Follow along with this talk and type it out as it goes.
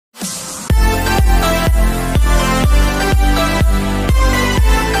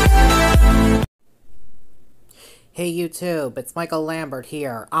Hey YouTube, it's Michael Lambert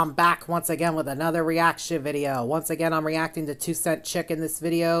here. I'm back once again with another reaction video. Once again, I'm reacting to 2-cent Chick in this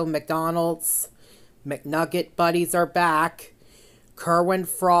video. McDonald's McNugget buddies are back. Kerwin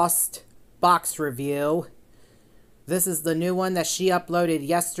Frost box review. This is the new one that she uploaded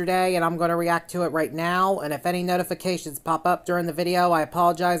yesterday, and I'm going to react to it right now. And if any notifications pop up during the video, I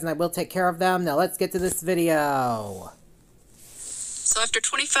apologize and I will take care of them. Now let's get to this video. So after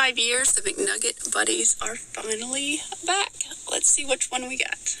 25 years, the McNugget buddies are finally back. Let's see which one we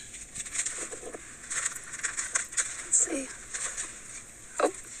got. Let's see.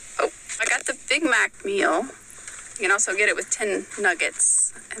 Oh, I got the Big Mac meal. You can also get it with 10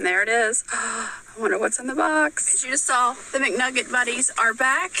 nuggets. And there it is. I wonder what's in the box. As you just saw, the McNugget buddies are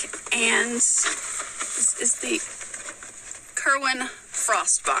back. And this is the Kerwin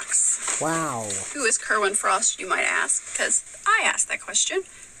Frost box. Wow. Who is Kerwin Frost, you might ask? Because I asked that question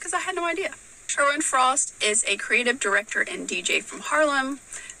because I had no idea. Kerwin Frost is a creative director and DJ from Harlem,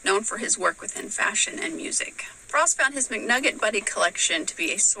 known for his work within fashion and music. Frost found his McNugget Buddy collection to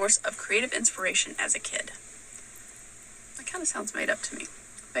be a source of creative inspiration as a kid. That kind of sounds made up to me.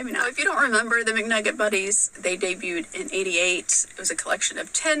 Maybe not. If you don't remember the McNugget Buddies, they debuted in '88. It was a collection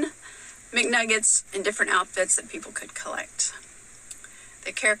of 10 McNuggets in different outfits that people could collect.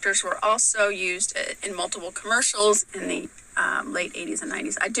 The characters were also used in multiple commercials in the late 80s and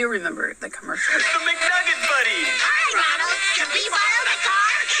 90s. I do remember the commercial. It's the McNugget Buddies! Hi, Ronald. Can we borrow the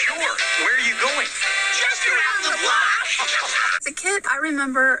car? Sure. Where are you going? Just around the block. As a kid, I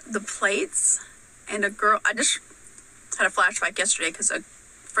remember the plates and a girl. I just had a flashback yesterday because a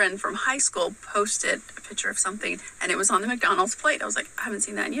friend from high school posted a picture of something and it was on the McDonald's plate. I was like, I haven't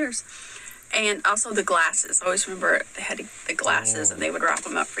seen that in years. And also the glasses. I always remember they had the glasses and they would wrap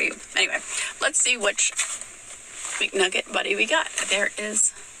them up for you. Anyway, let's see which McNugget buddy we got. There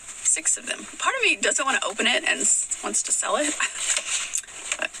is 6 of them. Part of me doesn't want to open it and wants to sell it.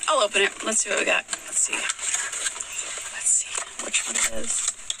 But I'll open it. Let's see what we got. Let's see which one it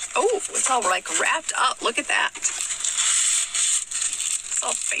is. Oh, it's all like wrapped up. Look at that. It's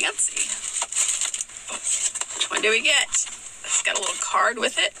all fancy. Which one do we get? It's got a little card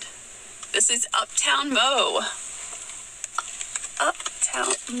with it. This is Uptown Mo.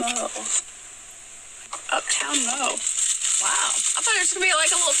 Uptown Mo. Uptown Mo. Wow. I thought it was going to be like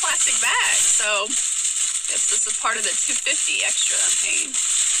a little plastic bag. So, I guess this is part of the $2.50 extra I'm paying.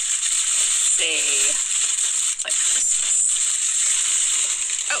 Let's see. It's like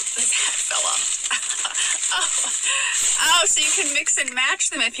Christmas. Oh, this hat fell off. Oh, so you can mix and match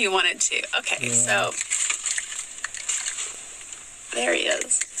them if you wanted to. Okay, so there he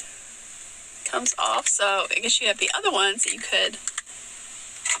is. Comes off, so I guess you have the other ones that you could.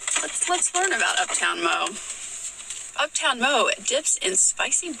 Let's learn about Uptown Mo. Uptown Mo dips in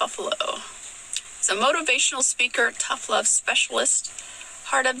spicy buffalo. He's a motivational speaker, tough love specialist,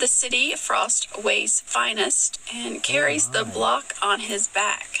 heart of the city, Frost Way's finest, and carries the block on his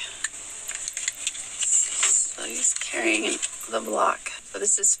back. So he's carrying the block. So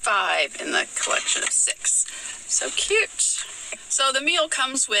this is 5 in the collection of 6. So cute. So the meal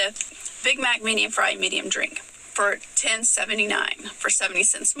comes with Big Mac medium fry, medium drink for $10.79. For 70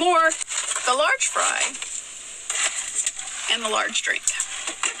 cents more, the large fry and the large drink.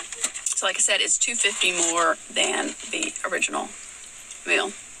 So like I said, it's $2.50 more than the original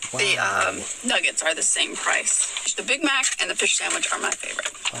meal. Wow. The nuggets are the same price. The Big Mac and the fish sandwich are my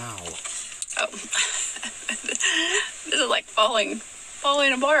favorite. Wow. Oh, this is like falling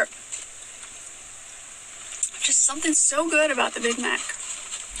apart. Just something so good about the Big Mac.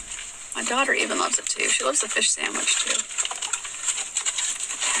 My daughter even loves it too. She loves the fish sandwich too.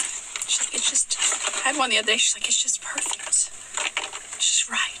 She's like, it's just, I had one the other day. She's like, it's just perfect. It's just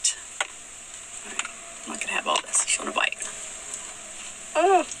right. All right, I'm not gonna have all this. She want to bite.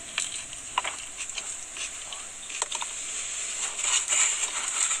 Oh.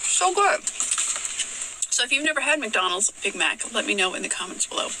 So good. So if you've never had McDonald's Big Mac, let me know in the comments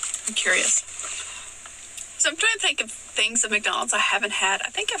below. I'm curious. So I'm trying to think of things at McDonald's I haven't had. I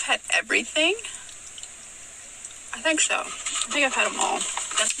think I've had everything. I think so. I think I've had them all.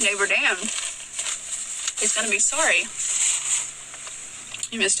 That's neighbor Dan. He's going to be sorry.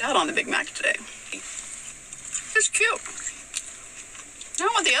 You missed out on the Big Mac today. It's cute. I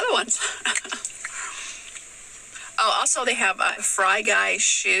don't want the other ones. Oh, also they have Fry Guy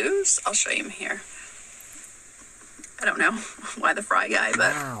shoes. I'll show you them here. I don't know why the Fry Guy,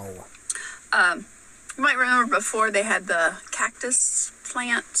 but... Wow. You might remember before they had the cactus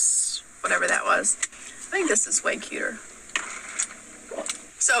plants, whatever that was. I think this is way cuter.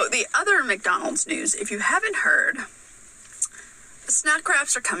 So the other McDonald's news, if you haven't heard, the snack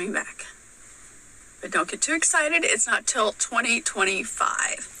wraps are coming back. But don't get too excited. It's not till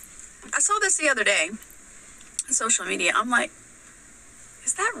 2025. I saw this the other day on social media. I'm like,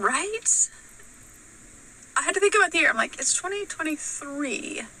 is that right? I had to think about the year. I'm like, it's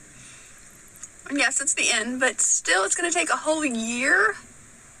 2023. And yes, it's the end, but still it's going to take a whole year.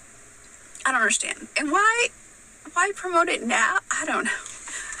 I don't understand. And why promote it now? I don't know.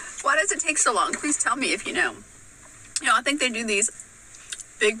 Why does it take so long? Please tell me if you know. You know, I think they do these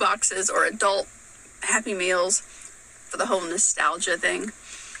big boxes or adult Happy Meals for the whole nostalgia thing.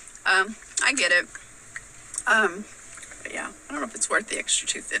 I get it. But yeah, I don't know if it's worth the extra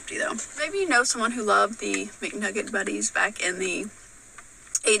 $2.50 though. Maybe you know someone who loved the McNugget buddies back in the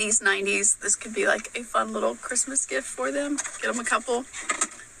 80s, 90s. This could be like a fun little Christmas gift for them. Get them a couple.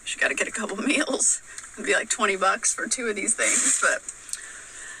 You gotta get a couple meals. It'd be like $20 for 2 of these things, but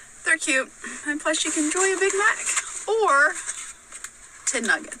they're cute. And plus you can enjoy a Big Mac or 10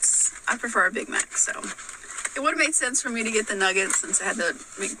 nuggets. I prefer a Big Mac, so it would have made sense for me to get the nuggets since I had the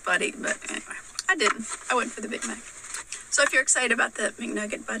McBuddy, but anyway, I didn't. I went for the Big Mac. So if you're excited about the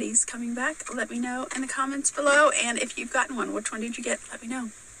McNugget buddies coming back, let me know in the comments below. And if you've gotten one, which one did you get? Let me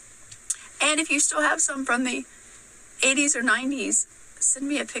know. And if you still have some from the 80s or 90s, send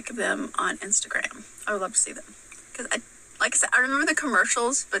me a pic of them on Instagram. I would love to see them. Because like I said, I remember the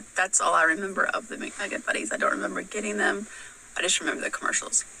commercials, but that's all I remember of the McNugget buddies. I don't remember getting them. I just remember the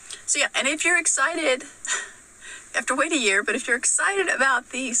commercials. So yeah, and if you're excited, you have to wait a year, but if you're excited about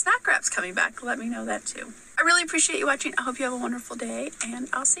the snack wraps coming back, let me know that too. I really appreciate you watching. I hope you have a wonderful day, and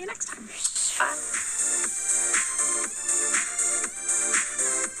I'll see you next time. Bye.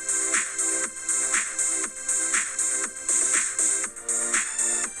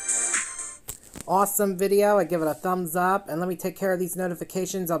 Awesome video. I give it a thumbs up. And let me take care of these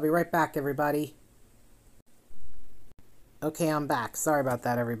notifications. I'll be right back, everybody. Okay, I'm back. Sorry about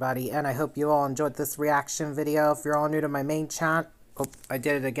that, everybody. And I hope you all enjoyed this reaction video. If you're all new to my main channel... Oh, I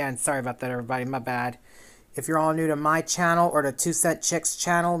did it again. Sorry about that, everybody. My bad. If you're all new to my channel or the 2 Cent Chicks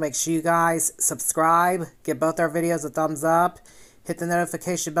channel, make sure you guys subscribe. Give both our videos a thumbs up. Hit the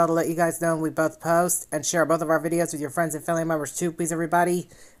notification bell to let you guys know when we both post. And share both of our videos with your friends and family members too, please, everybody.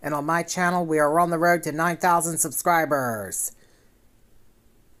 And on my channel, we are on the road to 9,000 subscribers.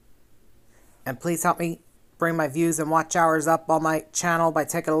 And please help me bring my views and watch hours up on my channel by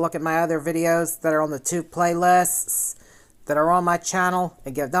taking a look at my other videos that are on the 2 playlists that are on my channel.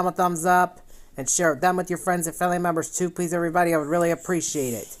 And give them a thumbs up. And share them with your friends and family members too, please, everybody. I would really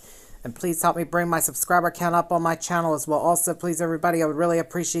appreciate it. And please help me bring my subscriber count up on my channel as well. Also, please, everybody, I would really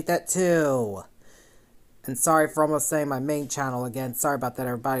appreciate that too. And sorry for almost saying my main channel again. Sorry about that,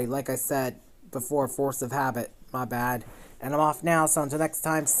 everybody. Like I said before, force of habit. My bad. And I'm off now, so until next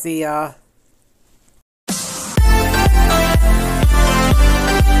time, see ya.